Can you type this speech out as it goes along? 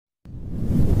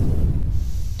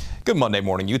Good Monday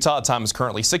morning, Utah. Time is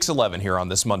currently 6:11 here on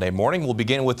this Monday morning. We'll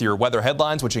begin with your weather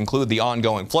headlines, which include the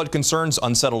ongoing flood concerns.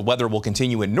 Unsettled weather will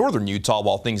continue in northern Utah,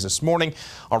 while things this morning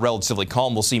are relatively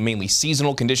calm. We'll see mainly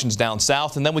seasonal conditions down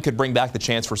south, and then we could bring back the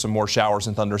chance for some more showers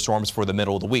and thunderstorms for the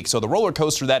middle of the week. So the roller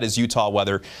coaster that is Utah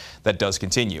weather, that does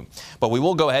continue. But we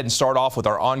will go ahead and start off with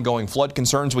our ongoing flood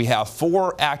concerns. We have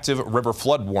 4 active river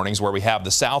flood warnings, where we have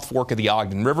the South Fork of the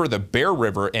Ogden River, the Bear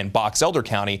River in Box Elder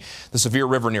County, the Sevier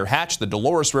River near Hatch, the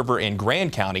Dolores River in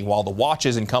Grand County, while the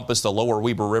watches encompass the Lower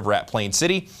Weber River at Plain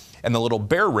City and the Little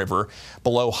Bear River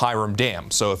below Hiram Dam.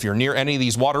 So if you're near any of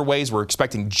these waterways, we're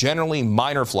expecting generally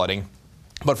minor flooding.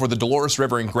 But for the Dolores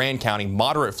River in Grand County,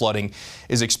 moderate flooding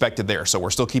is expected there. So we're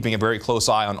still keeping a very close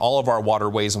eye on all of our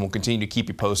waterways, and we'll continue to keep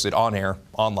you posted on air,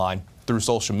 online, through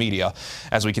social media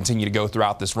as we continue to go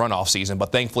throughout this runoff season.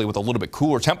 But thankfully, with a little bit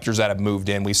cooler temperatures that have moved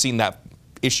in, we've seen that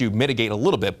issue mitigate a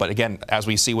little bit. But again, as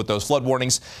we see with those flood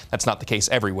warnings, that's not the case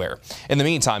everywhere. In the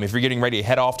meantime, if you're getting ready to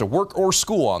head off to work or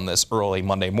school on this early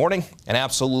Monday morning, an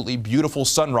absolutely beautiful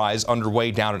sunrise underway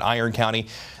down in Iron County.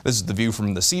 This is the view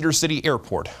from the Cedar City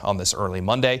Airport on this early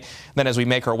Monday. Then as we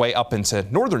make our way up into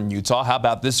northern Utah, how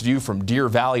about this view from Deer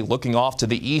Valley looking off to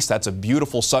the east? That's a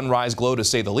beautiful sunrise glow, to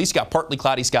say the least. Got partly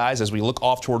cloudy skies as we look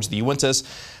off towards the Uintas.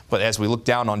 But as we look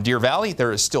down on Deer Valley,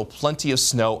 there is still plenty of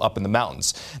snow up in the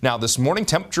mountains. Now, this morning,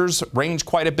 temperatures range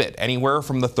quite a bit, anywhere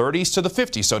from the 30s to the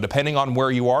 50s. So depending on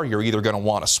where you are, you're either going to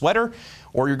want a sweater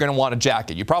or you're going to want a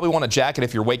jacket. You probably want a jacket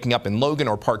if you're waking up in Logan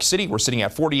or Park City. We're sitting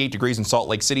at 48 degrees in Salt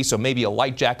Lake City, so maybe a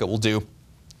light jacket will do.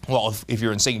 Well, if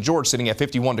you're in St. George sitting at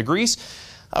 51 degrees,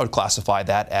 I would classify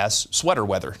that as sweater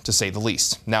weather, to say the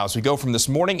least. Now, as we go from this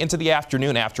morning into the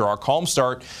afternoon, after our calm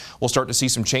start, we'll start to see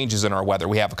some changes in our weather.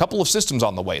 We have a couple of systems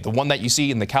on the way. The one that you see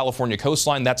in the California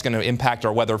coastline, that's going to impact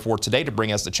our weather for today to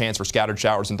bring us the chance for scattered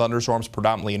showers and thunderstorms,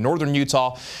 predominantly in northern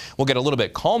Utah. We'll get a little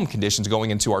bit calm conditions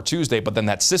going into our Tuesday, but then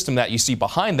that system that you see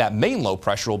behind that main low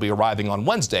pressure will be arriving on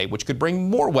Wednesday, which could bring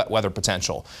more wet weather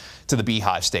potential to the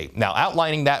Beehive State. Now,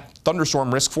 outlining that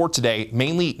thunderstorm risk for today,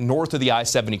 mainly north of the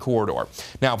I-70 corridor.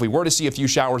 Now, if we were to see a few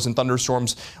showers and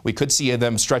thunderstorms, we could see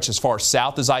them stretch as far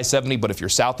south as I-70, but if you're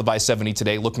south of I-70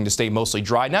 today, looking to stay mostly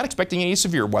dry, not expecting any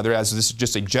severe weather, as this is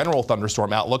just a general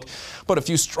thunderstorm outlook, but a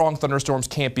few strong thunderstorms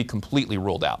can't be completely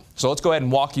ruled out. So let's go ahead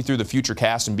and walk you through the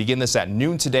futurecast and begin this at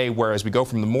noon today, where as we go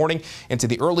from the morning into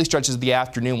the early stretches of the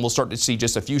afternoon, we'll start to see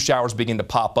just a few showers begin to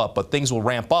pop up, but things will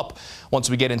ramp up once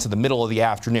we get into the middle of the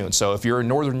afternoon. So if you're in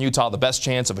northern Utah, the best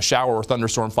chance of a shower or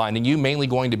thunderstorm finding you mainly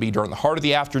going to be during the heart of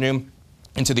the afternoon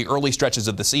into the early stretches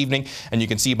of this evening, and you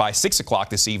can see by 6 o'clock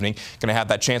this evening, going to have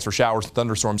that chance for showers and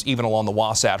thunderstorms even along the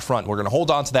Wasatch Front. We're going to hold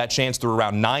on to that chance through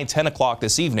around 9, 10 o'clock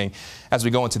this evening. As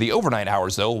we go into the overnight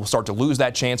hours, though, we'll start to lose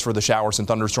that chance for the showers and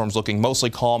thunderstorms, looking mostly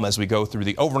calm as we go through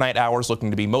the overnight hours,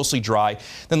 looking to be mostly dry.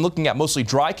 Then looking at mostly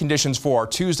dry conditions for our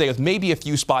Tuesday, with maybe a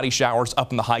few spotty showers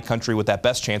up in the high country, with that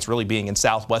best chance really being in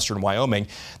southwestern Wyoming.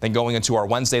 Then going into our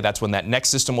Wednesday, that's when that next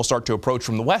system will start to approach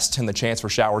from the west, and the chance for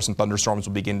showers and thunderstorms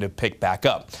will begin to pick back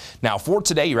up. Now, for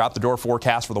today, your out-the-door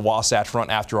forecast for the Wasatch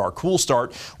Front after our cool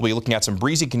start, we'll be looking at some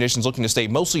breezy conditions, looking to stay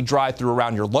mostly dry through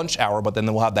around your lunch hour, but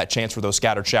then we'll have that chance for those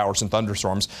scattered showers and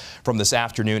thunderstorms from this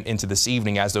afternoon into this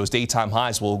evening, as those daytime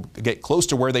highs will get close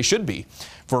to where they should be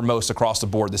for most across the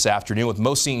board this afternoon, with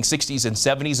most seeing 60s and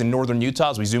 70s in northern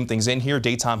Utah. As we zoom things in here,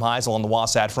 daytime highs along the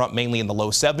Wasatch Front mainly in the low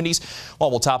 70s,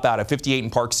 while we'll top out at 58 in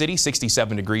Park City,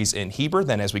 67 degrees in Heber.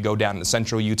 Then as we go down into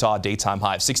central Utah, daytime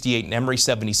high of 68 in Emory,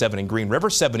 77 in Green River,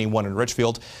 71 in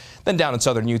Richfield. Then down in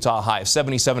southern Utah, high of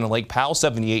 77 in Lake Powell,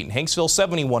 78 in Hanksville,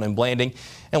 71 in Blanding,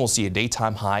 and we'll see a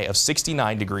daytime high of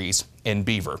 69 degrees in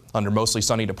Beaver, under mostly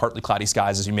sunny to partly cloudy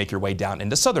skies as you make your way down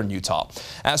into southern Utah.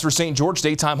 As for St. George,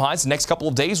 daytime highs the next couple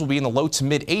of days will be in the low to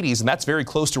mid 80s, and that's very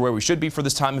close to where we should be for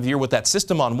this time of year. With that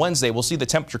system on Wednesday, we'll see the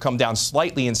temperature come down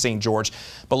slightly in St. George,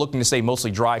 but looking to stay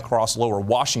mostly dry across lower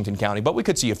Washington County. But we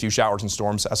could see a few showers and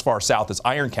storms as far south as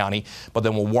Iron County, but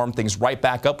then we'll warm things right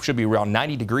back up. Should be around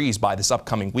 90 degrees by this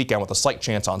upcoming weekend, with a slight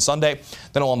chance on Sunday.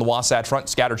 Then along the Wasatch Front,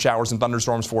 scattered showers and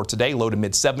thunderstorms for today, low to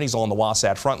mid 70s along the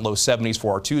Wasatch Front, low 70s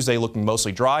for our Tuesday, looking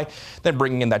mostly dry. Then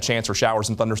bringing in that chance for showers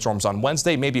and thunderstorms on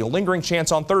Wednesday, maybe a lingering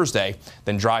chance on Thursday.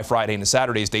 Then dry Friday into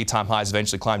Saturday's daytime highs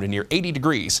eventually climb to near 80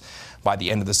 degrees by the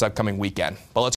end of this upcoming weekend. But let's